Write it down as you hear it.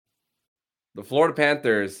The Florida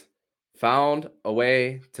Panthers found a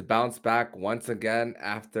way to bounce back once again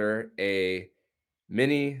after a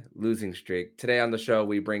mini losing streak. Today on the show,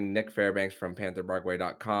 we bring Nick Fairbanks from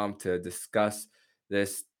PantherBarkway.com to discuss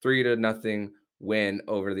this 3-0 win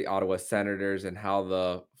over the Ottawa Senators and how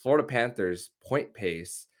the Florida Panthers point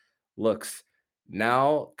pace looks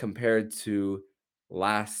now compared to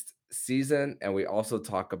last season. And we also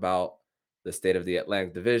talk about the state of the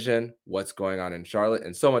Atlantic Division, what's going on in Charlotte,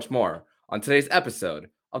 and so much more on today's episode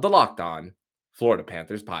of the Locked On Florida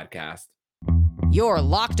Panthers podcast. Your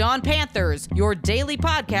Locked On Panthers, your daily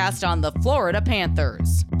podcast on the Florida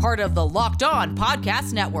Panthers. Part of the Locked On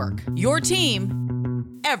Podcast Network. Your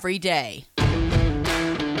team every day.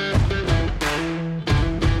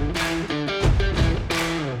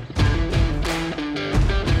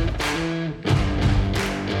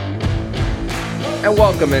 And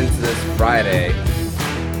welcome into this Friday,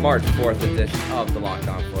 March 4th edition of the Locked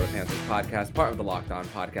On Florida Panthers podcast, part of the Locked On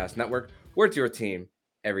Podcast Network. We're to your team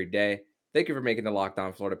every day. Thank you for making the Locked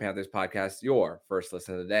On Florida Panthers podcast your first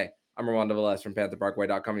listen of the day. I'm Armando Velez from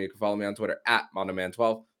PantherBarkway.com. You can follow me on Twitter at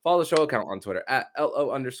MondoMan12. Follow the show account on Twitter at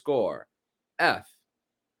LO_FLA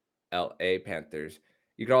Panthers.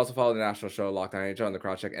 You can also follow the national show Locked On NHL and the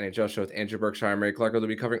Crosscheck NHL show with Andrew Berkshire and Mary Clark. They'll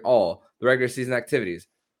be covering all the regular season activities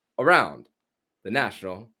around the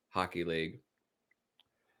National Hockey League.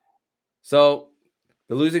 So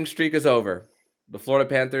the losing streak is over. The Florida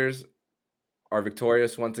Panthers are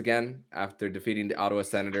victorious once again after defeating the Ottawa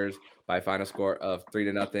Senators by a final score of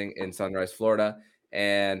 3-0 in Sunrise, Florida.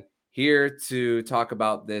 And here to talk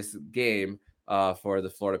about this game for the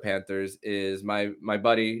Florida Panthers is my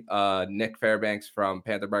buddy Nick Fairbanks from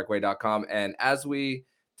PantherBarkway.com. And as we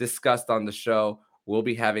discussed on the show, we'll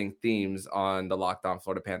be having themes on the Locked On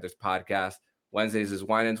Florida Panthers podcast. Wednesdays is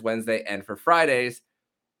Winans Wednesday, and for Fridays,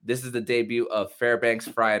 this is the debut of Fairbanks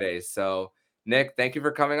Fridays. So, Nick, thank you for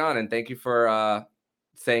coming on, and thank you for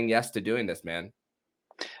saying yes to doing this, man.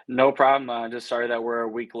 No problem. Just sorry that we're a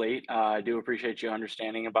week late. I do appreciate you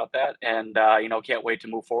understanding about that, and can't wait to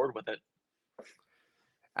move forward with it.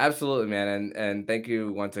 Absolutely, man, and thank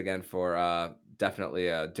you once again for definitely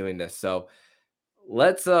doing this. So,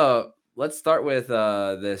 let's start with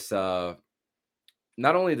this.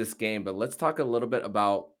 Not only this game, but let's talk a little bit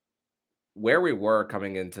about where we were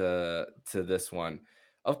coming into this one.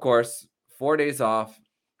 Of course, 4 days off,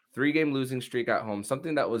 3-game losing streak at home,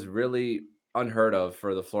 something that was really unheard of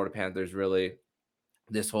for the Florida Panthers really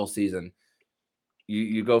this whole season.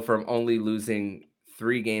 You go from only losing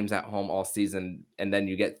 3 games at home all season, and then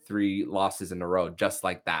you get 3 losses in a row just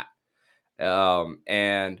like that.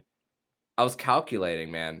 And I was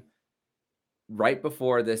calculating, man, right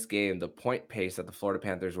before this game, the point pace that the Florida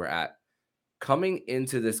Panthers were at. Coming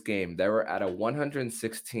into this game, they were at a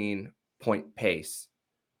 116-point pace.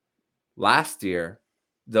 Last year,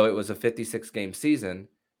 though it was a 56-game season,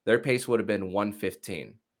 their pace would have been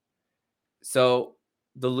 115. So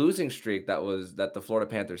the losing streak that the Florida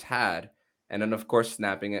Panthers had, and then of course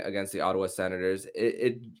snapping it against the Ottawa Senators,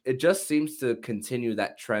 it just seems to continue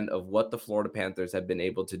that trend of what the Florida Panthers have been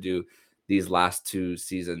able to do these last 2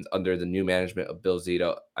 seasons under the new management of Bill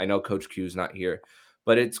Zito. I know Coach Q's not here,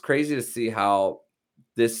 but it's crazy to see how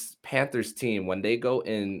this Panthers team, when they go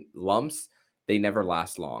in lumps, they never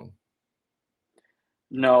last long.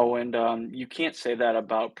 No, and you can't say that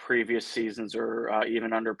about previous seasons or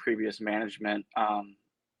even under previous management.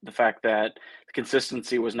 The fact that the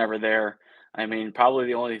consistency was never there. I mean, probably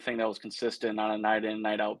the only thing that was consistent on a night in,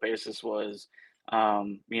 night out basis was,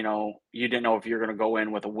 you didn't know if you're going to go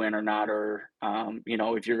in with a win or not, or,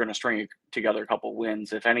 if you're going to string together a couple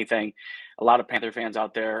wins. If anything, a lot of Panther fans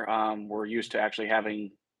out there were used to actually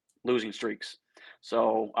having losing streaks.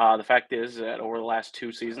 So the fact is that over the last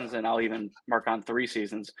 2 seasons, and I'll even mark on 3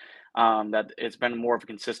 seasons, that it's been more of a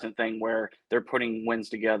consistent thing where they're putting wins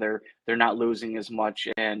together. They're not losing as much.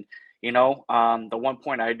 And, the one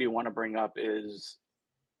point I do want to bring up is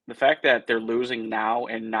the fact that they're losing now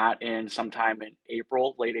and not in sometime in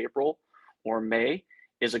April, late April or May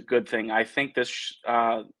is a good thing. I think this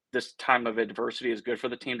time of adversity is good for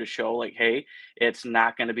the team to show, like, hey, it's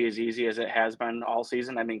not going to be as easy as it has been all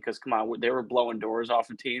season. I mean, because come on, they were blowing doors off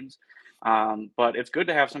of teams, but it's good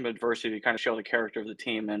to have some adversity to kind of show the character of the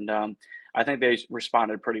team, and I think they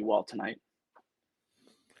responded pretty well tonight.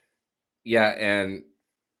 Yeah, and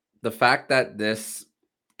the fact that this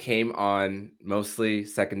came on mostly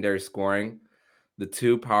secondary scoring. The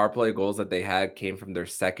 2 power play goals that they had came from their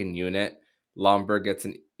second unit. Lomberg gets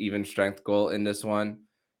an even strength goal in this one.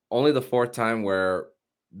 Only the 4th time where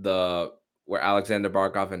Alexander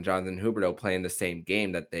Barkov and Jonathan Huberdeau play in the same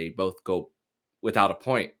game that they both go without a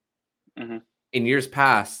point. Mm-hmm. In years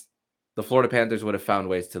past, the Florida Panthers would have found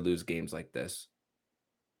ways to lose games like this.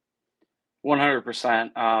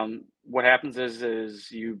 100%. What happens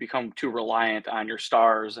is you become too reliant on your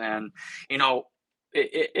stars, and you know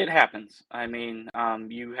it happens. I mean,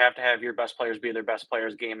 you have to have your best players be their best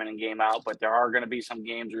players game in and game out, but there are going to be some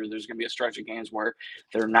games, or there's going to be a stretch of games where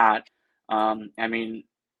they're not. I mean,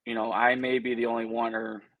 I may be the only one,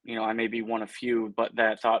 or I may be one of few, but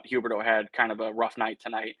that thought Huberto had kind of a rough night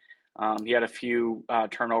tonight. He had a few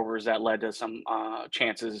turnovers that led to some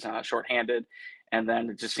chances shorthanded, and then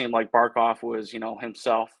it just seemed like Barkov was,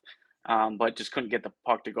 himself, but just couldn't get the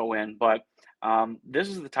puck to go in. But this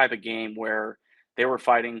is the type of game where they were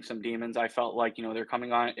fighting some demons. I felt like, they're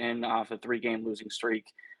coming on in off a 3-game losing streak.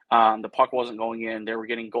 The puck wasn't going in. They were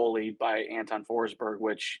getting goalied by Anton Forsberg,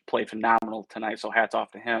 which played phenomenal tonight. So hats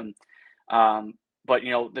off to him. But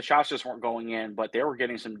the shots just weren't going in, but they were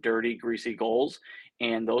getting some dirty, greasy goals,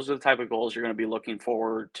 and those are the type of goals you're going to be looking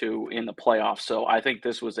forward to in the playoffs. So I think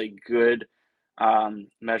this was a good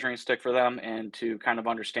measuring stick for them, and to kind of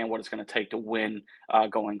understand what it's going to take to win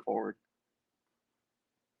going forward.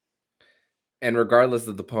 And regardless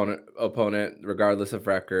of the opponent, regardless of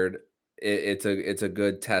record, it's a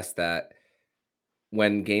good test that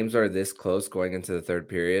when games are this close going into the third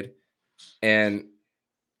period, and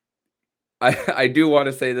I do want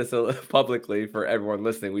to say this publicly for everyone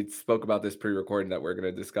listening. We spoke about this pre-recording that we're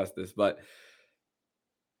going to discuss this, but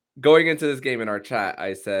going into this game in our chat,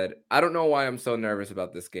 I said, I don't know why I'm so nervous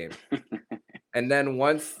about this game. And then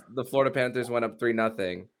once the Florida Panthers went up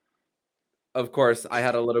 3-0, of course, I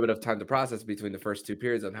had a little bit of time to process between the first two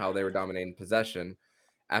periods on how they were dominating possession.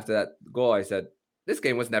 After that goal, I said, this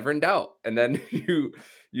game was never in doubt. And then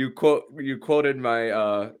you quoted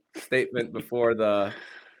my statement before the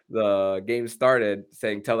game started,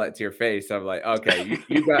 saying, tell that to your face. So I'm like, okay,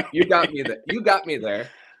 you got me there. You got me there.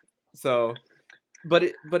 So but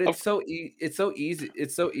Of it's so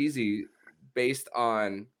easy based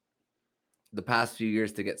on the past few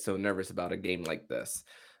years to get so nervous about a game like this.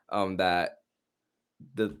 That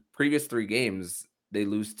the previous 3 games they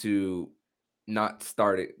lose to not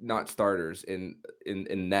starters in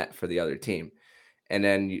net for the other team. And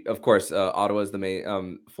then of course Ottawa is the main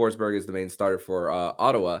Forsberg is the main starter for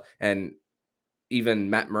Ottawa, and even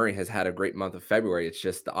Matt Murray has had a great month of February. It's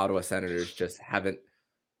just the Ottawa Senators just haven't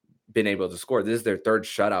been able to score. This is their 3rd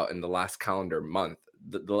shutout in the last calendar month.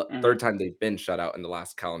 The mhm. 3rd time they've been shut out in the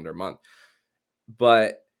last calendar month.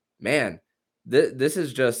 But man, this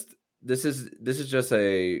is just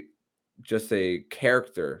a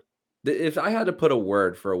character. If I had to put a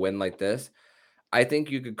word for a win like this, I think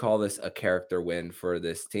you could call this a character win for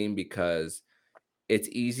this team, because it's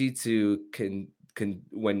easy to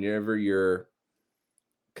whenever you're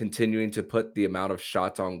continuing to put the amount of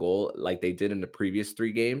shots on goal like they did in the previous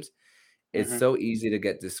 3 games, it's Mhm. so easy to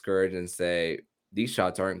get discouraged and say, these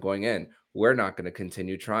shots aren't going in. We're not going to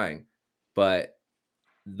continue trying. But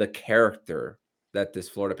the character that this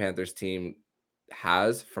Florida Panthers team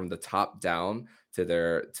has, from the top down to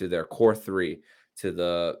their core 3 to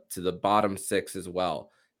the bottom 6 as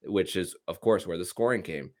well, which is of course where the scoring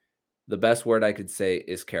came. The best word I could say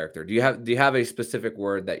is character. Do you have a specific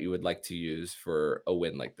word that you would like to use for a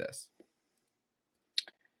win like this?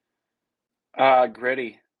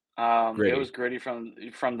 Gritty. It Gritty. was gritty from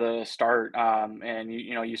the start, and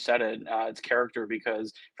you said it. It's character,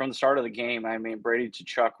 because from the start of the game, I mean, Brady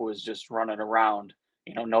Tkachuk was just running around.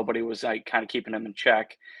 Nobody was like kind of keeping him in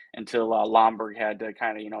check until Lomberg had to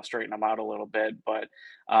kind of straighten him out a little bit. But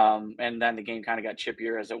and then the game kind of got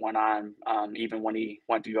chippier as it went on. Even when he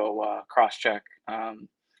went to go cross check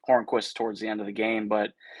Hornquist towards the end of the game,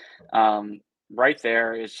 but right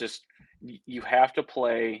there, it's just you have to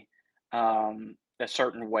play a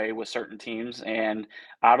certain way with certain teams, and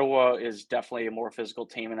Ottawa is definitely a more physical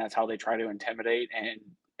team, and that's how they try to intimidate, and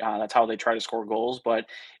that's how they try to score goals. But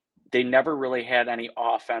they never really had any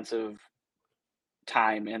offensive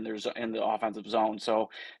time in the offensive zone. So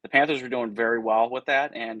the Panthers were doing very well with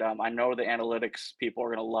that, and I know the analytics people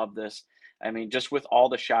are going to love this. I mean, just with all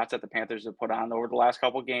the shots that the Panthers have put on over the last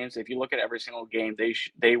couple of games, if you look at every single game,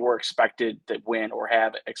 they were expected to win or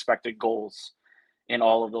have expected goals in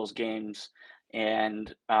all of those games.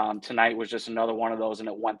 And tonight was just another one of those, and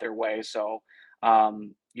it went their way. So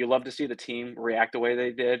you love to see the team react the way they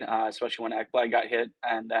did, especially when Ekblad got hit,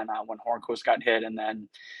 and then when Hornquist got hit, and then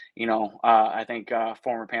I think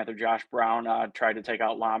former Panther Josh Brown tried to take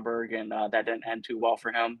out Lomberg, and that didn't end too well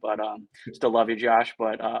for him. But still love you, Josh.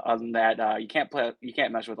 But other than that, you can't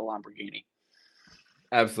mess with a Lamborghini.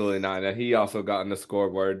 Absolutely not. And he also got on the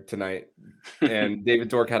scoreboard tonight. And David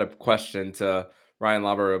Dork had a question to Ryan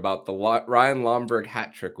Lomberg about the Ryan Lomberg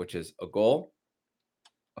hat trick, which is a goal,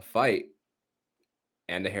 a fight,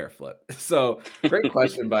 and a hair flip? So, great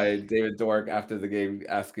question by David Dork after the game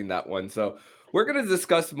asking that one. So, we're going to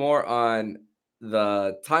discuss more on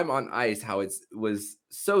the time on ice, how it was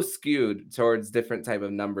so skewed towards different type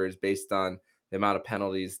of numbers based on the amount of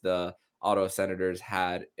penalties the Ottawa Senators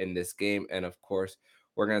had in this game. And of course,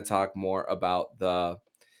 we're going to talk more about the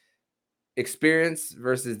experience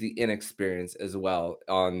versus the inexperience as well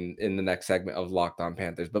on in the next segment of Locked On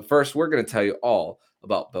Panthers. But first, we're going to tell you all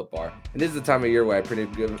about Built Bar. And this is the time of year where I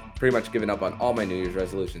pretty much given up on all my New Year's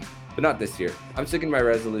resolutions, but not this year. I'm sticking to my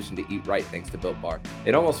resolution to eat right thanks to Built Bar.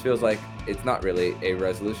 It almost feels like it's not really a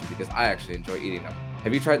resolution because I actually enjoy eating them.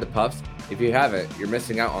 Have you tried the Puffs? If you haven't, you're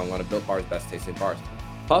missing out on one of Built Bar's best tasting bars.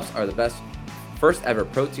 Puffs are the best first ever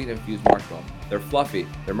protein infused marshmallow. They're fluffy,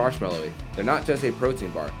 they're marshmallowy. They're not just a protein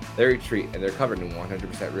bar, they're a treat, and they're covered in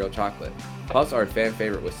 100% real chocolate. Puffs are a fan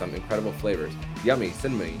favorite with some incredible flavors: yummy,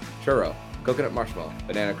 cinnamony, churro, coconut marshmallow,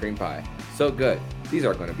 banana cream pie. So good, these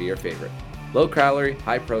are going to be your favorite. Low calorie,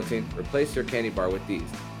 high protein, replace your candy bar with these.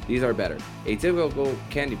 These are better. A typical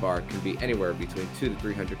candy bar can be anywhere between 2 to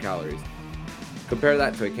 300 calories. Compare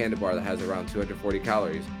that to a candy bar that has around 240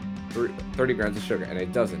 calories, 30 grams of sugar, and a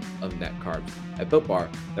dozen of net carbs. At Built Bar,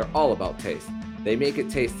 they're all about taste. They make it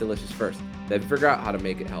taste delicious first, then figure out how to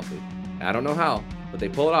make it healthy. I don't know how, but they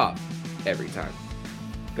pull it off every time.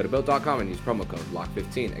 Go to Built.com and use promo code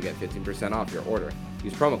LOCK15 and get 15% off your order.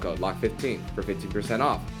 Use promo code LOCK15 for 15%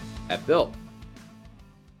 off at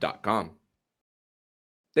Built.com.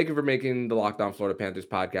 Thank you for making the Locked On Florida Panthers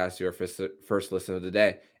podcast your first listen of the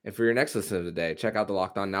day. And for your next listen of the day, check out the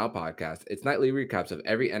Locked On Now podcast. It's nightly recaps of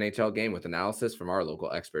every NHL game with analysis from our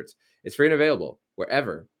local experts. It's free and available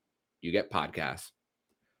wherever you get podcasts.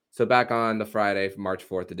 So back on the Friday, March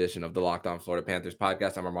 4th edition of the Locked On Florida Panthers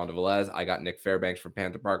podcast, I'm Armando Velez. I got Nick Fairbanks from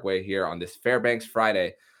Panther Parkway here on this Fairbanks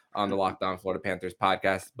Friday on the Locked On Florida Panthers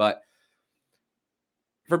podcast. But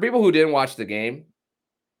for people who didn't watch the game,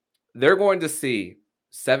 they're going to see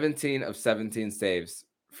 17 of 17 saves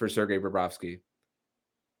for Sergei Bobrovsky.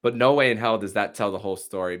 But no way in hell does that tell the whole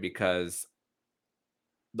story, because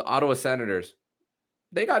the Ottawa Senators,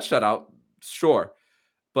 they got shut out, sure.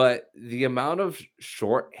 But the amount of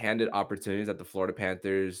short-handed opportunities that the Florida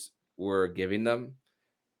Panthers were giving them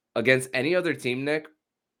against any other team, Nick,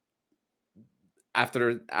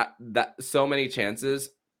 after that so many chances,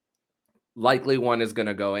 likely one is going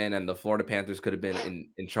to go in, and the Florida Panthers could have been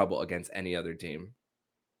in trouble against any other team.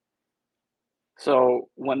 So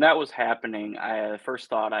when that was happening, the first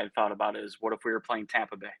thought I thought about is, what if we were playing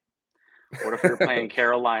Tampa Bay? What if we were playing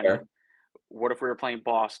Carolina? Fair. What if we were playing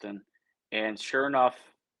Boston? And sure enough,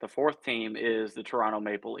 the fourth team is the Toronto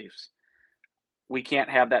Maple Leafs. We can't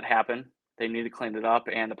have that happen. They need to clean it up,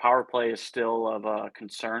 and the power play is still of a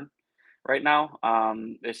concern right now.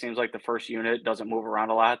 It seems like the first unit doesn't move around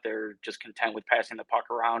a lot. They're just content with passing the puck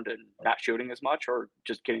around and not shooting as much, or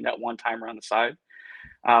just getting that one timer on the side.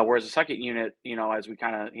 Whereas the second unit, as we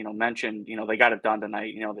kind of mentioned, they got it done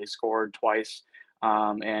tonight. They scored twice,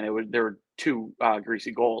 and there were two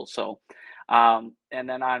greasy goals. So, and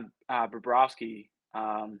then on Bobrovsky,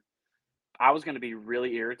 I was going to be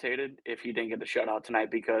really irritated if he didn't get the shutout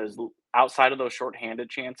tonight, because outside of those shorthanded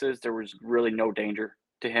chances, there was really no danger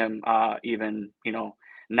to him, even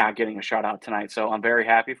not getting a shutout tonight. So I'm very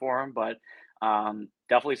happy for him, but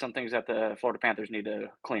definitely some things that the Florida Panthers need to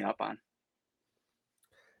clean up on.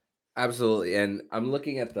 Absolutely. And I'm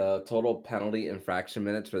looking at the total penalty infraction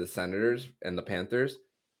minutes for the Senators and the Panthers.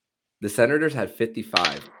 The Senators had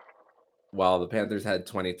 55, while the Panthers had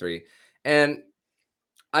 23. And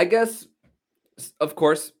I guess, of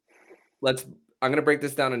course, I'm going to break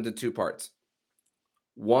this down into two parts.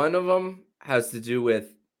 One of them has to do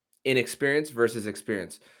with inexperience versus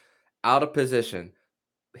experience. Out of position,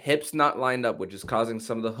 hips not lined up, which is causing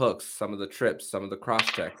some of the hooks, some of the trips, some of the cross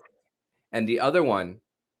checks. And the other one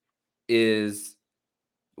is,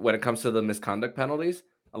 when it comes to the misconduct penalties,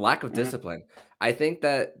 a lack of Mhm. discipline. I think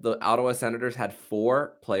that the Ottawa Senators had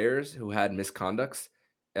 4 players who had misconducts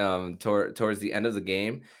towards the end of the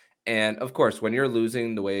game. And of course, when you're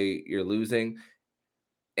losing the way you're losing,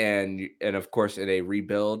 and of course in a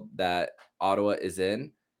rebuild that Ottawa is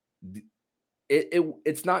in,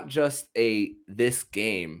 it's not just this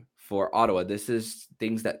game for Ottawa. This is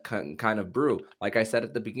things that kind of brew. Like I said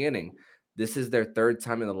at the beginning, this is their third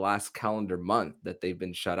time in the last calendar month that they've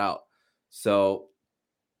been shut out. So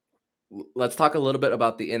let's talk a little bit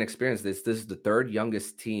about the inexperience. This is the third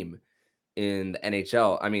youngest team in the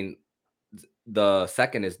NHL. I mean, the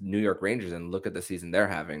second is New York Rangers, and look at the season they're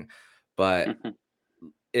having. But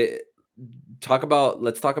it let's talk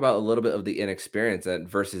about a little bit of the inexperience and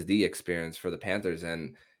versus the experience for the Panthers.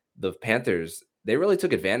 And the Panthers, they really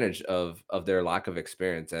took advantage of their lack of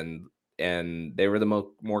experience, and they were the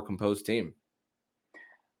more composed team.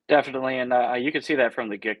 Definitely, and you could see that from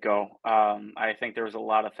the get-go. I think there was a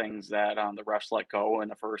lot of things that the refs let go in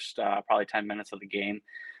the first probably 10 minutes of the game.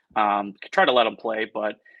 Try to let them play,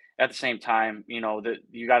 but at the same time, that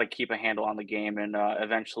you got to keep a handle on the game, and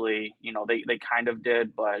eventually, they kind of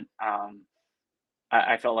did, but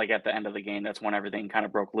I felt like at the end of the game, that's when everything kind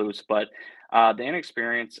of broke loose. But the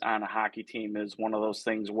inexperience on a hockey team is one of those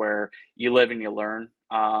things where you live and you learn.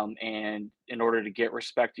 And in order to get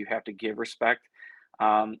respect, you have to give respect.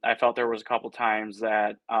 I felt there was a couple times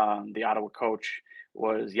that the Ottawa coach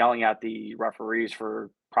was yelling at the referees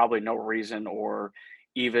for probably no reason, or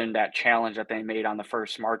even that challenge that they made on the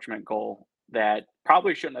first Marchment goal that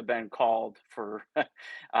probably shouldn't have been called for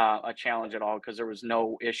a challenge at all because there was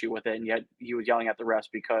no issue with it, and yet he was yelling at the refs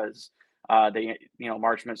because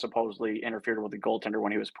Marchment supposedly interfered with the goaltender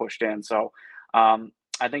when he was pushed in. So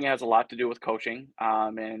I think it has a lot to do with coaching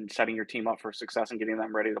and setting your team up for success and getting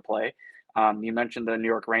them ready to play. You mentioned the New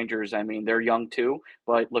York Rangers. I mean, they're young too,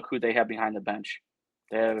 but look who they have behind the bench.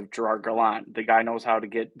 They have Gerard Gallant. The guy knows how to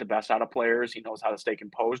get the best out of players. He knows how to stay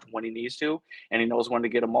composed when he needs to, and he knows when to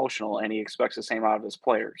get emotional, and he expects the same out of his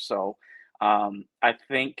players. So I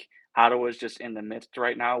think Ottawa's just in the midst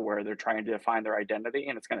right now where they're trying to find their identity,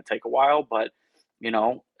 and it's going to take a while. But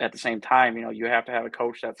at the same time, you have to have a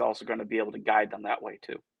coach that's also going to be able to guide them that way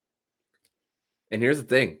too. And here's the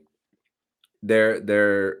thing: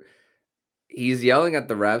 they're he's yelling at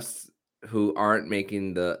the refs who aren't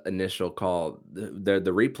making the initial call. The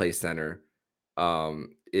replay center,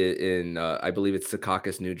 in I believe it's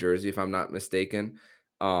Secaucus, New Jersey, if I'm not mistaken.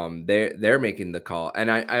 They're making the call,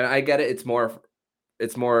 and I get it.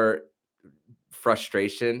 It's more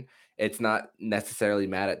frustration. It's not necessarily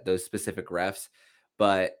mad at those specific refs,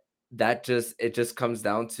 but it just comes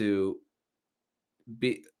down to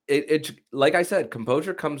be it like I said,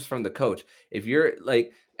 composure comes from the coach. If you're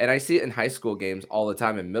like, and I see it in high school games all the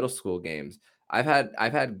time, in middle school games. I've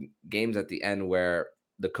had games at the end where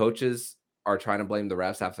the coaches are trying to blame the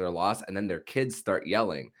refs after a loss, and then their kids start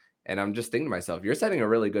yelling. And I'm just thinking to myself, you're setting a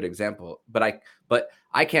really good example. But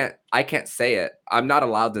I can't say it. I'm not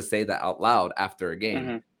allowed to say that out loud after a game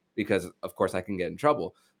Hmm. because of course I can get in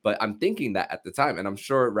trouble. But I'm thinking that at the time, and I'm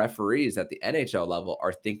sure referees at the NHL level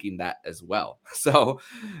are thinking that as well. So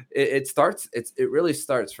it really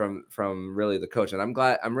starts from really the coach, and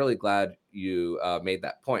I'm really glad you made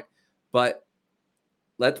that point. But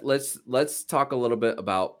let's talk a little bit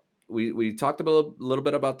about, we talked about a little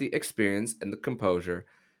bit about the experience and the composure.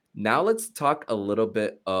 Now let's talk a little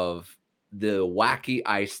bit of the wacky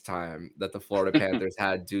ice time that the Florida Panthers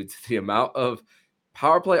had due to the amount of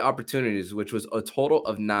power play opportunities, which was a total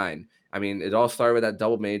of 9. I mean, it all started with that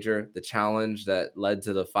double major, the challenge that led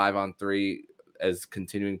to the 5-on-3 as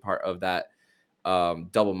continuing part of that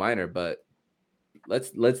double minor. But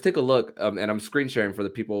let's take a look, and I'm screen sharing for the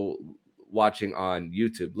people watching on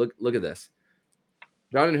YouTube. Look at this.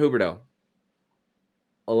 John and Huberto,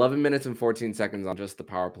 11 minutes and 14 seconds on just the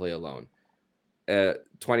power play alone.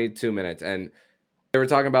 22 minutes. And they were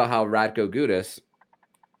talking about how Radko Gudas,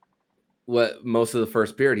 what most of the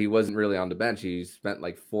first period, he wasn't really on the bench. He spent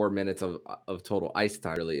like 4 minutes of total ice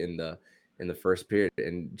time really in the first period.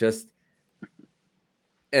 And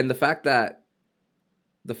the fact that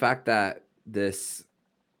this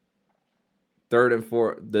third and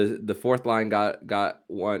fourth, the fourth line got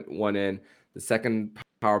one in. The second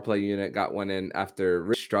power play unit got one in after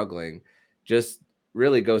really struggling. Just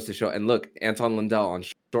really goes to show. And look, Anton Lundell on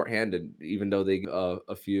shorthanded, even though they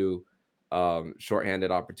a few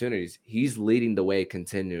shorthanded opportunities, he's leading the way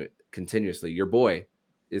continuously. Your boy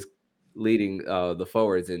is leading the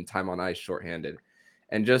forwards in time on ice shorthanded,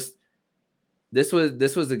 and just this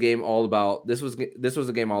was a game all about this was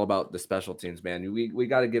a game all about the special teams, man. We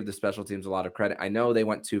got to give the special teams a lot of credit. I know they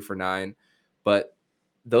went 2 for 9, but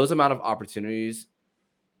those amount of opportunities,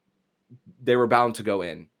 they were bound to go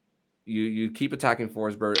in. You keep attacking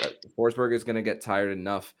Forsberg. Forsberg is going to get tired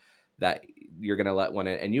enough that you're going to let one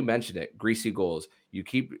in. And you mentioned it, greasy goals. You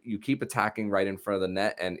keep attacking right in front of the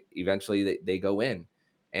net, and eventually they go in.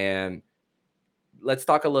 And let's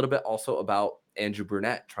talk a little bit also about Andrew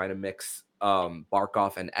Brunette trying to mix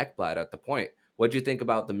Barkov and Ekblad at the point. What do you think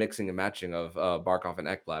about the mixing and matching of Barkov and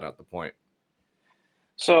Ekblad at the point?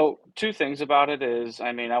 So, two things about it is,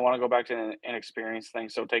 I mean, I want to go back to an inexperience thing.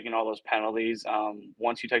 So, taking all those penalties,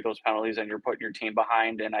 once you take those penalties and you're putting your team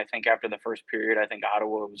behind, and I think after the first period, I think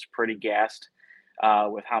Ottawa was pretty gassed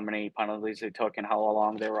with how many penalties they took and how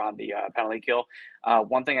long they were on the penalty kill.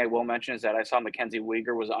 One thing I will mention is that I saw Mackenzie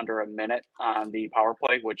Weegar was under a minute on the power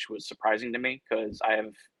play, which was surprising to me because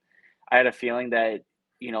I had a feeling that,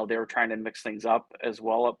 they were trying to mix things up as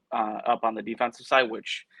well up on the defensive side,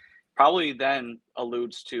 which probably then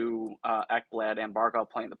alludes to Ekblad and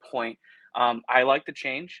Barkov playing the point. I like the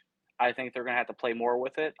change. I think they're going to have to play more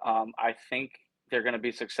with it. I think they're going to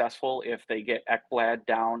be successful if they get Ekblad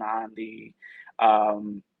down on the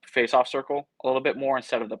face-off circle a little bit more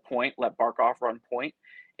instead of the point. Let Barkov run point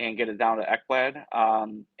and get it down to Ekblad.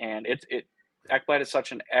 And Ekblad is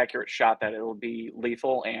such an accurate shot that it'll be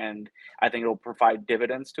lethal, and I think it'll provide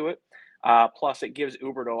dividends to it. Plus, it gives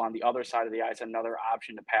Uberto on the other side of the ice another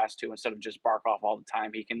option to pass to instead of just Barkov all the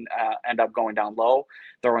time. He can end up going down low,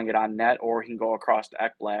 throwing it on net, or he can go across to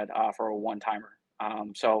Ekblad for a one-timer.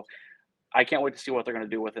 So I can't wait to see what they're going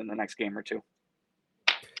to do within the next game or two.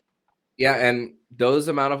 Yeah, and those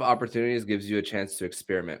amount of opportunities gives you a chance to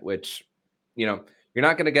experiment, which, you're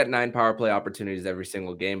not going to get 9 power play opportunities every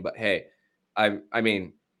single game, but hey, I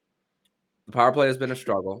mean, the power play has been a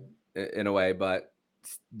struggle in a way, but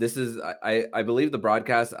this is I believe the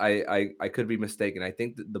broadcast, I could be mistaken. I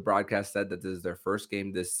think the broadcast said that this is their first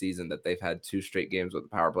game this season that they've had 2 straight games with a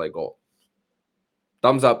power play goal.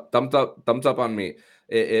 Thumbs up, thumbs up, thumbs up on me.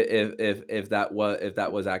 If that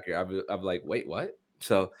was accurate, I'm like, wait, what?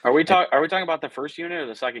 So Are we talking about the first unit or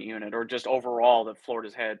the second unit, or just overall that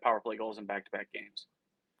Florida's had power play goals in back-to-back games?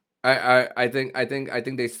 I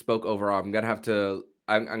think they spoke overall. I'm gonna have to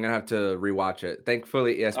rewatch it.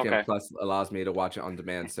 Thankfully, ESPN Okay. Plus allows me to watch it on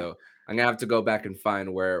demand, so I'm gonna have to go back and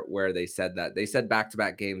find where they said that. They said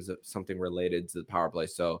back-to-back games of something related to the power play.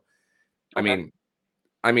 So I Okay. mean,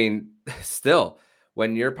 I mean, still,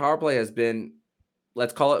 when your power play has been,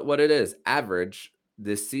 let's call it what it is, average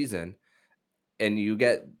this season, and you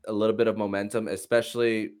get a little bit of momentum,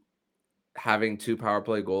 especially having 2 power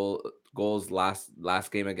play goals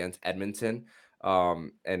last game against Edmonton,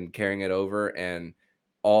 and carrying it over, and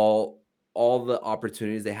all all the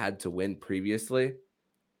opportunities they had to win previously.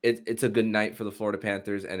 It's a good night for the Florida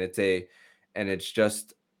Panthers, and it's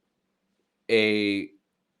just a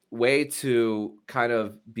way to kind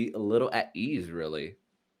of be a little at ease, really,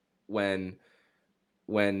 when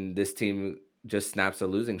this team just snaps a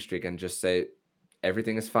losing streak and just say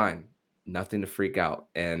everything is fine, nothing to freak out.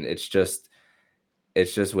 And it's just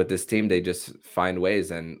with this team, they just find ways.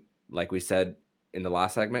 And like we said in the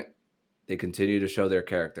last segment, they continue to show their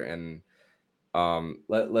character. And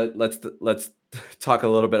let's talk a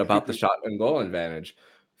little bit about the shot and goal advantage.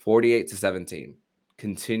 48-17,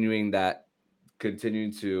 continuing to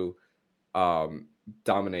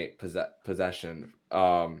dominate possession.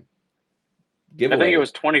 I think it Giveaway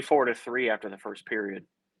was 24-3 after the first period.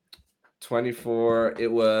 24. It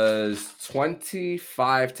was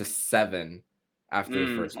 25-7 after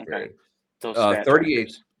the first Okay. period. Those stat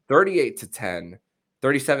 38 trackers. 38-10,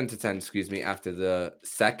 37-10, excuse me, after the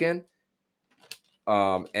second,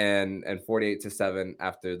 and 48-7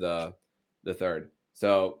 after the third.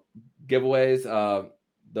 So giveaways,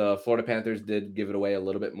 the Florida Panthers did give it away a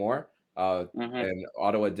little bit more. Mhm. And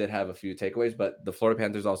Ottawa did have a few takeaways, but the Florida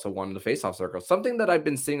Panthers also won the faceoff circle. Something that I've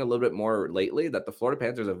been seeing a little bit more lately, that the Florida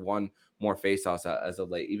Panthers have won more faceoffs as of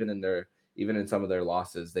late. Even in some of their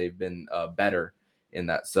losses, they've been better in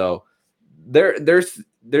that. So there's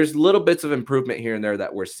little bits of improvement here and there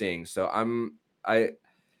that we're seeing. So and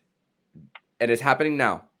it's happening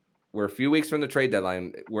now. We're a few weeks from the trade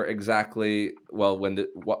deadline. We're exactly, well,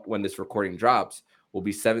 when this recording drops, we'll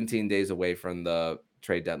be 17 days away from the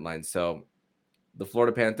trade deadline. So the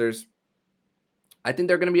Florida Panthers, I think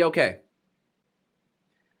they're going to be okay.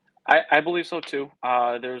 I believe so too.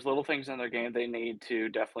 There's little things in their game they need to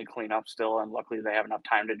definitely clean up still, and luckily they have enough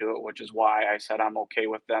time to do it, which is why I said I'm okay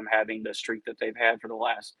with them having the streak that they've had for the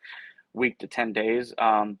last week to 10 days.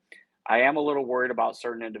 I am a little worried about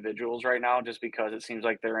certain individuals right now just because it seems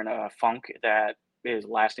like they're in a funk that is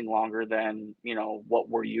lasting longer than, what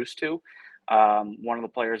we're used to. One of the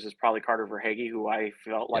players is probably Carter Verhaeghe, who I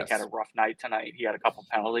felt like had a Yes. rough night tonight. He had a couple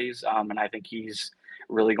penalties, and I think he's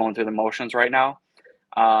really going through the motions right now.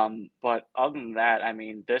 But other than that, I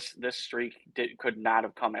mean, this streak could not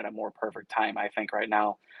have come at a more perfect time, I think, right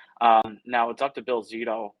now. Now it's up to Bill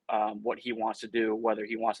Zito, what he wants to do, whether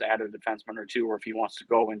he wants to add a defenseman or two, or if he wants to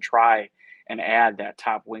go and try and add that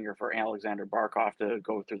top winger for Alexander Barkov to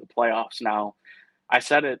go through the playoffs. Now, I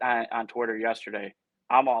said it on Twitter yesterday.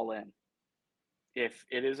 I'm all in. If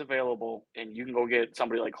it is available and you can go get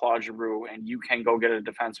somebody like Claude Giroux and you can go get a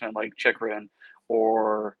defenseman like Chikrin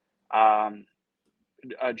or um,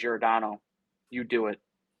 Giordano, you do it.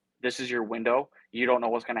 This is your window. You don't know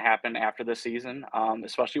what's going to happen after the season,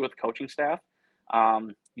 especially with the coaching staff.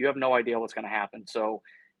 You have no idea what's going to happen. So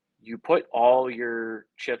you put all your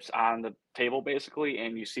chips on the table basically,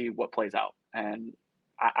 and you see what plays out. And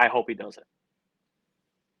I hope he does it.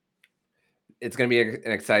 It's going to be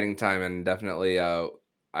an exciting time, and definitely,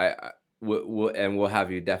 we'll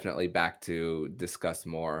have you definitely back to discuss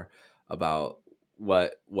more about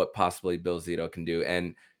what possibly Bill Zito can do,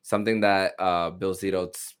 and something that Bill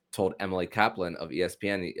Zito told Emily Kaplan of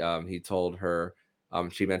ESPN. He told her,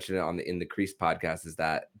 she mentioned it on the In the Crease podcast, is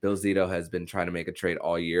that Bill Zito has been trying to make a trade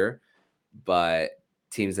all year, but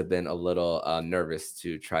teams have been a little nervous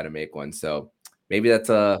to try to make one. So maybe that's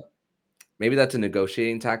a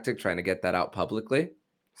negotiating tactic, trying to get that out publicly.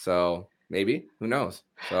 So maybe, who knows?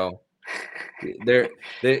 So they're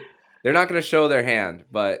they they're not going to show their hand,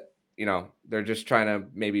 but they're just trying to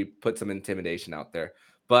maybe put some intimidation out there.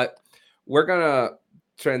 But we're gonna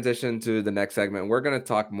transition to the next segment. We're gonna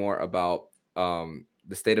talk more about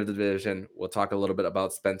the state of the division. We'll talk a little bit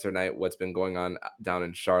about Spencer Knight, what's been going on down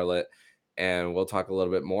in Charlotte, and we'll talk a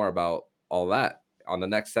little bit more about all that on the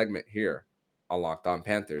next segment here on Locked On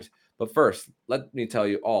Panthers. But first, let me tell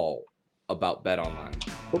you all about BetOnline.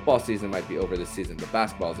 Football season might be over this season, but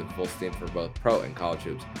basketball is in full steam for both pro and college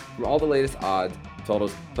hoops. From all the latest odds,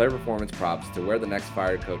 totals, player performance props to where the next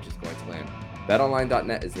fired coach is going to land,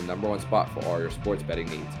 BetOnline.net is the #1 spot for all your sports betting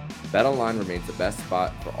needs. BetOnline remains the best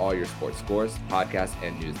spot for all your sports scores, podcasts,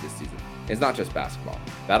 and news this season. It's not just basketball.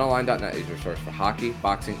 BetOnline.net is your source for hockey,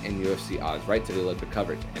 boxing, and UFC odds, right to the Olympic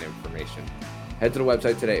coverage and information. Head to the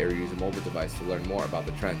website today or use a mobile device to learn more about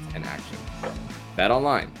the trends and action.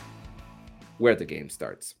 BetOnline, where the game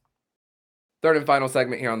starts. Third and final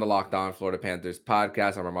segment here on the Locked On Florida Panthers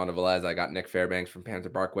podcast. I'm Armando Velez. I got Nick Fairbanks from Panther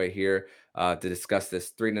Parkway here to discuss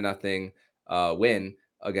this 3-0 win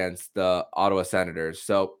against the Ottawa Senators.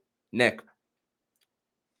 So, Nick,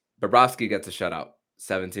 Bobrovsky gets a shutout,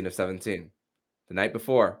 17 of 17. The night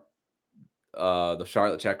before, the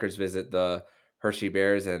Charlotte Checkers visit the Hershey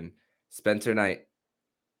Bears, and Spencer Knight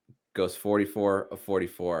goes 44 of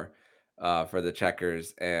 44 for the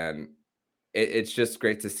Checkers. And it's just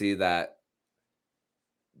great to see that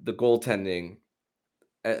the goaltending,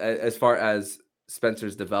 as far as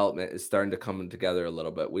Spencer's development, is starting to come together a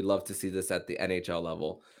little bit. We love to see this at the NHL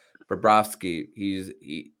level. Bobrovsky,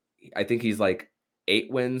 I think he's like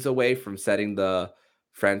 8 wins away from setting the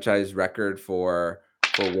franchise record for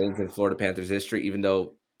wins in Florida Panthers history, even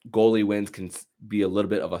though goalie wins can be a little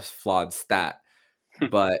bit of a flawed stat.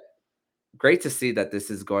 But great to see that this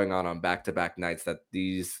is going on back-to-back nights, that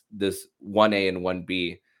this 1A and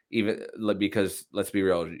 1B, even because let's be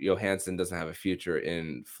real, Johansson doesn't have a future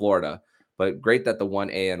in Florida, but great that the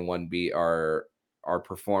 1A and 1B are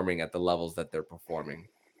performing at the levels that they're performing.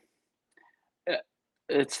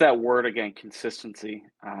 It's that word again, consistency.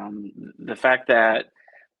 The fact that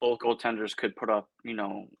both goaltenders could put up,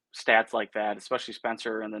 stats like that, especially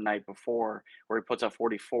Spencer in the night before, where he puts up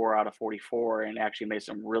 44 out of 44 and actually made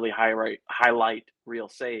some really highlight real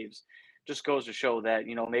saves, just goes to show that,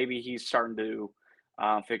 maybe he's starting to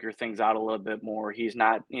figure things out a little bit more. He's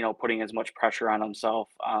not, putting as much pressure on himself.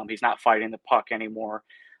 He's not fighting the puck anymore.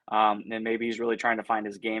 And maybe he's really trying to find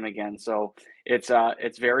his game again. So it's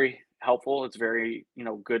very helpful. It's very,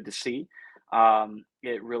 good to see.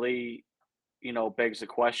 It really, begs the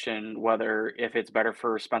question whether if it's better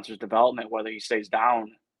for Spencer's development, whether he stays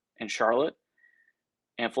down in Charlotte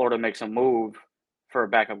and Florida makes a move for a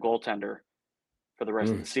backup goaltender for the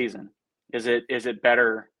rest of Mm. the season. Is it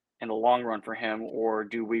better in the long run for him, or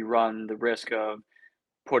do we run the risk of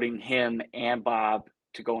putting him and Bob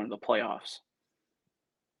to go into the playoffs?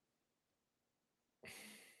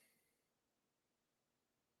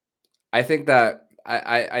 I think that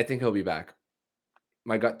I think he'll be back.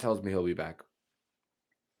 My gut tells me he'll be back.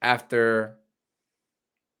 After,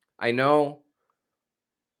 I know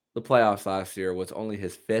the playoffs last year was only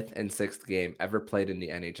his 5th and 6th game ever played in the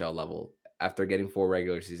NHL level after getting 4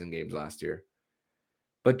 regular season games last year.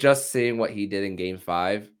 But just seeing what he did in game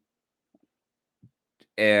 5,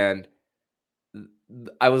 and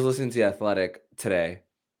I was listening to The Athletic today,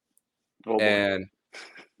 Oh boy. and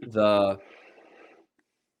the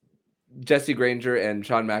Jesse Granger and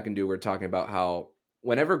Sean McIndoe were talking about how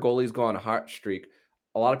whenever goalies go on a hot streak,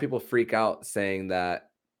 a lot of people freak out saying that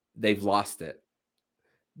they've lost it.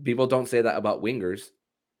 People don't say that about wingers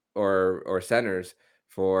or centers,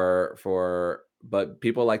 but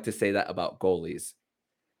people like to say that about goalies.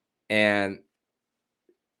 And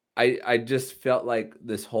I just felt like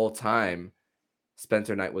this whole time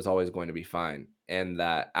Spencer Knight was always going to be fine, and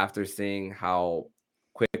that after seeing how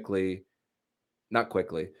quickly, not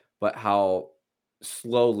quickly, but how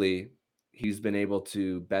slowly he's been able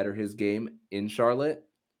to better his game in Charlotte,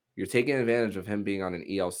 you're taking advantage of him being on an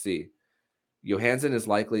ELC. Johansson is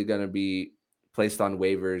likely going to be placed on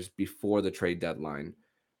waivers before the trade deadline.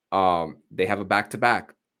 They have a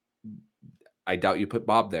back-to-back. I doubt you put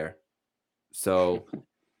Bob there. So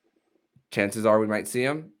chances are we might see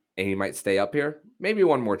him and he might stay up here. Maybe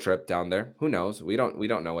one more trip down there. Who knows? We don't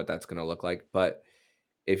know what that's going to look like, but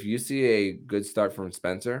if you see a good start from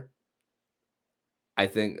Spencer, I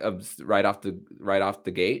think right off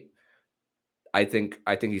the gate, I think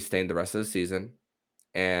he's staying the rest of the season,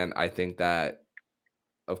 and I think that,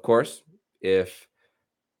 of course, if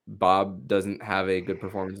Bob doesn't have a good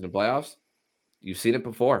performance in the playoffs, you've seen it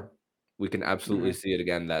before. We can absolutely Mhm. see it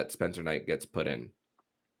again that Spencer Knight gets put in.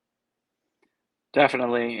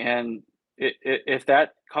 Definitely, and if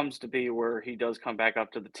that comes to be where he does come back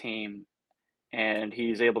up to the team and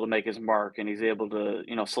he's able to make his mark and he's able to,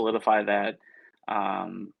 solidify that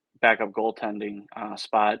um, backup goaltending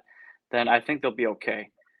spot, then I think they'll be okay.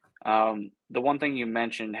 The one thing you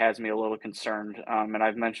mentioned has me a little concerned, and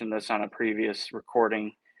I've mentioned this on a previous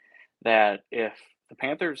recording that if the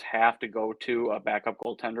Panthers have to go to a backup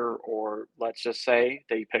goaltender, or let's just say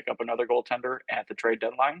they pick up another goaltender at the trade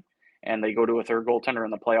deadline and they go to a third goaltender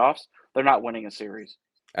in the playoffs, they're not winning a series.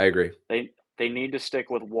 I agree. They need to stick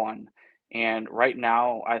with one. And right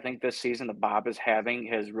now, I think this season that Bob is having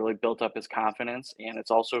has really built up his confidence, and it's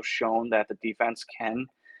also shown that the defense can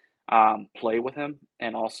play with him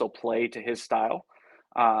and also play to his style.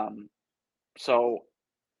 Um, so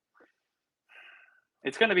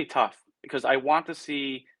it's going to be tough because I want to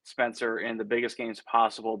see Spencer in the biggest games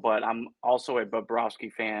possible, but I'm also a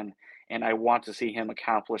Bobrovsky fan, and I want to see him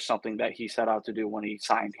accomplish something that he set out to do when he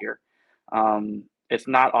signed here. It's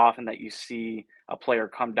not often that you see a player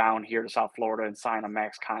come down here to South Florida and sign a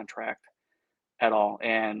max contract at all,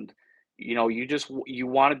 and you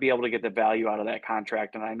want to be able to get the value out of that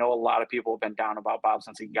contract. And I know a lot of people have been down about Bob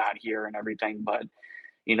since he got here and everything, but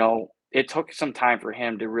it took some time for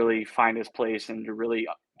him to really find his place and to really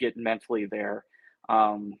get mentally there.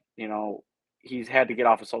 He's had to get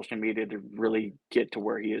off of social media to really get to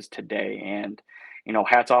where he is today. And,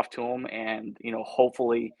 hats off to him. And,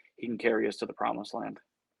 hopefully he can carry us to the promised land.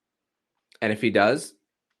 And if he does,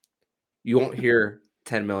 you won't hear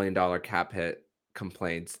 $10 million cap hit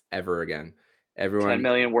complaints ever again. 10 Everyone,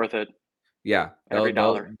 million worth it yeah, every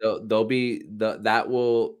dollar. they'll be that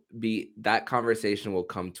will be that conversation will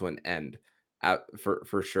come to an end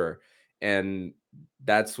for sure. And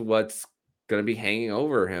that's what's going to be hanging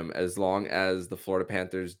over him as long as the Florida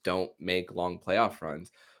Panthers don't make long playoff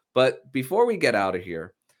runs. But before we get out of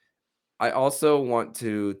here, I also want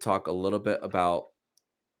to talk a little bit about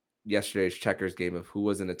yesterday's Checkers game of who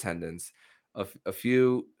was in attendance. A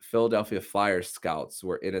few Philadelphia Flyers scouts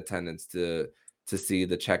were in attendance to see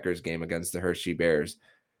the Checkers game against the Hershey Bears,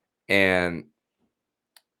 and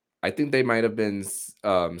I think they might have been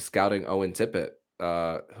scouting Owen Tippett,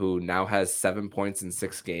 who now has 7 points in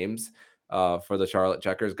 6 games for the Charlotte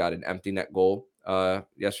Checkers. Got an empty net goal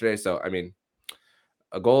yesterday, so I mean,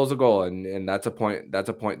 a goal is a goal, and that's a point. That's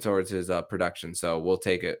a point towards his production. So we'll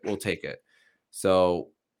take it. We'll take it. So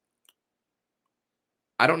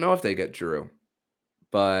I don't know if they get Drew,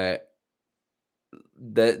 but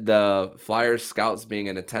the Flyers scouts being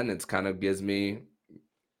in attendance kind of makes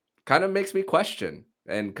me question,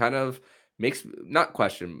 and kind of makes not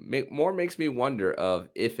question, more makes me wonder of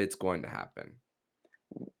if it's going to happen.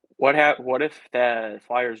 What if the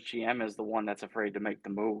Flyers GM is the one that's afraid to make the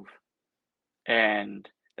move? And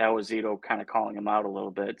that was Zito kind of calling him out a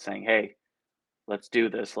little bit, saying, "Hey, let's do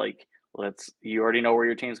this. Like, you already know where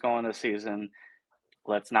your team's going this season.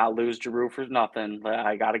 Let's not lose Giroux for nothing.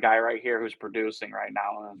 I got a guy right here who's producing right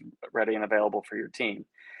now and ready and available for your team."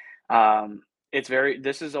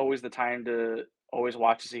 This is always the time to always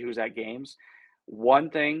watch to see who's at games.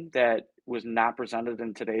 One thing that was not presented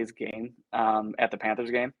in today's game, at the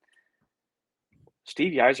Panthers game,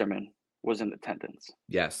 Steve Yzerman was in attendance.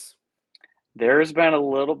 Yes. There's been a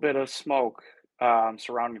little bit of smoke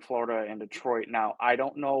surrounding Florida and Detroit. Now, I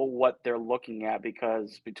don't know what they're looking at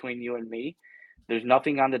because between you and me, there's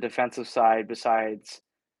nothing on the defensive side besides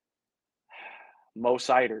Mo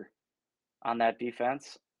Sider on that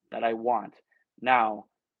defense that I want. Now,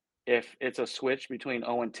 if it's a switch between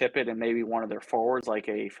Owen Tippett and maybe one of their forwards, like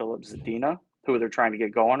a Philip Zadina, who they're trying to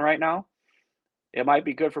get going right now, it might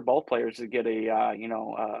be good for both players to get a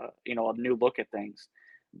new look at things.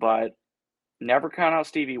 But never count out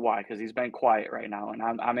Stevie Y because he's been quiet right now, and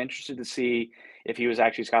I'm interested to see if he was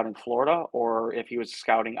actually scouting Florida or if he was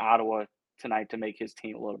scouting Ottawa tonight to make his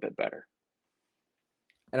team a little bit better.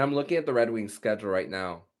 And I'm looking at the Red Wings schedule right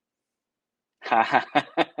now,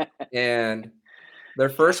 and their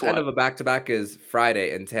Guess first end what? of a back-to-back is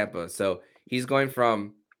Friday in Tampa. So he's going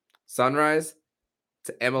from Sunrise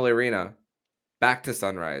to Emily Arena back to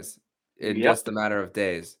Sunrise in Yep, just a matter of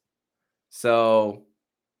days. So,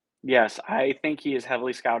 Yes, I think he is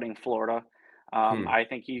heavily scouting Florida. hmm, I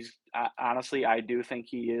think honestly, I do think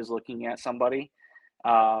he is looking at somebody.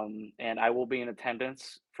 And I will be in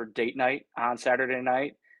attendance for date night on Saturday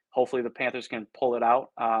night. Hopefully, the Panthers can pull it out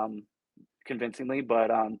convincingly. But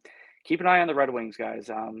keep an eye on the Red Wings, guys.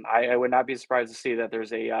 I would not be surprised to see that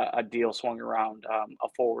there's a deal swung around a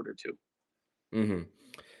forward or two. hmm.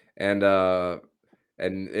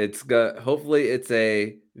 And it's got hopefully it's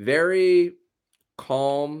a very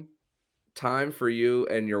calm time for you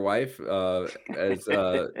and your wife, as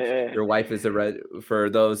your wife is a red for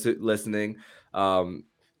those listening. Um,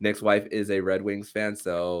 Nick's wife is a Red Wings fan,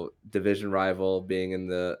 so division rival, being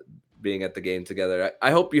at the game together. I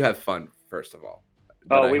hope you have fun first of all,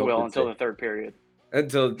 but Oh, I we hope will it's until a the third period.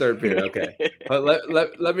 until the third period. Okay, but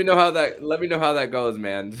let me know how that goes,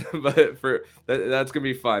 man. But that's gonna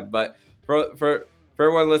be fun. But for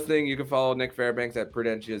everyone listening, you can follow Nick Fairbanks at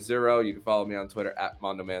Prudentia0. You can follow me on Twitter at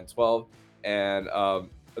MondoMan12. And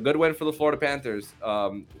a good win for the Florida Panthers.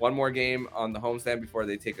 One more game on the homestand before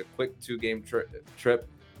they take a quick 2-game trip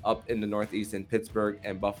up in the Northeast in Pittsburgh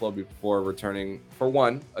and Buffalo before returning for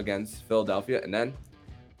one against Philadelphia. And then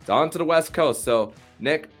it's on to the West Coast. So,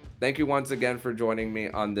 Nick, thank you once again for joining me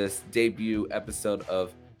on this debut episode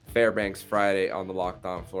of Fairbanks Friday on the Locked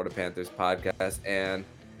On Florida Panthers podcast. And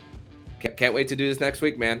can't wait to do this next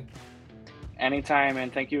week, man. Anytime,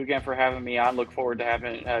 and thank you again for having me on. Look forward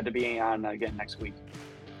to being on again next week.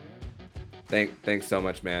 Thanks so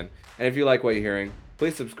much, man. And if you like what you're hearing,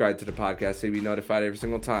 please subscribe to the podcast so you'll be notified every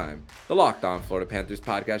single time the Locked On Florida Panthers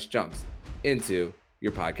podcast jumps into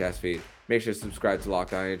your podcast feed. Make sure to subscribe to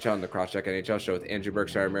Locked On NHL and the Crosscheck NHL show with Andrew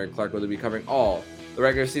Berkshire and Mary Clark, where they'll be covering all the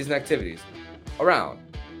regular season activities around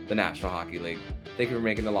the National Hockey League. Thank you for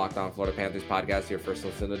making the Locked On Florida Panthers podcast your first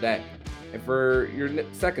listen of the day. And for your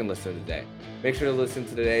second listen of the day, make sure to listen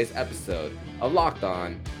to today's episode of Locked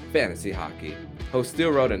On Fantasy Hockey. Hosts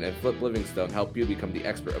Steele Roden and Flip Livingstone help you become the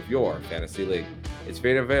expert of your fantasy league. It's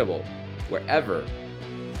free and available wherever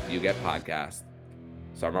you get podcasts.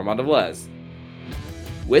 So I'm Armando Velez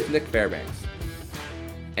with Nick Fairbanks.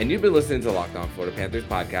 And you've been listening to the Locked On Florida Panthers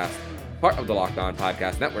podcast, part of the Locked On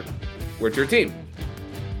Podcast Network. We're your team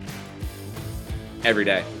every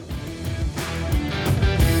day.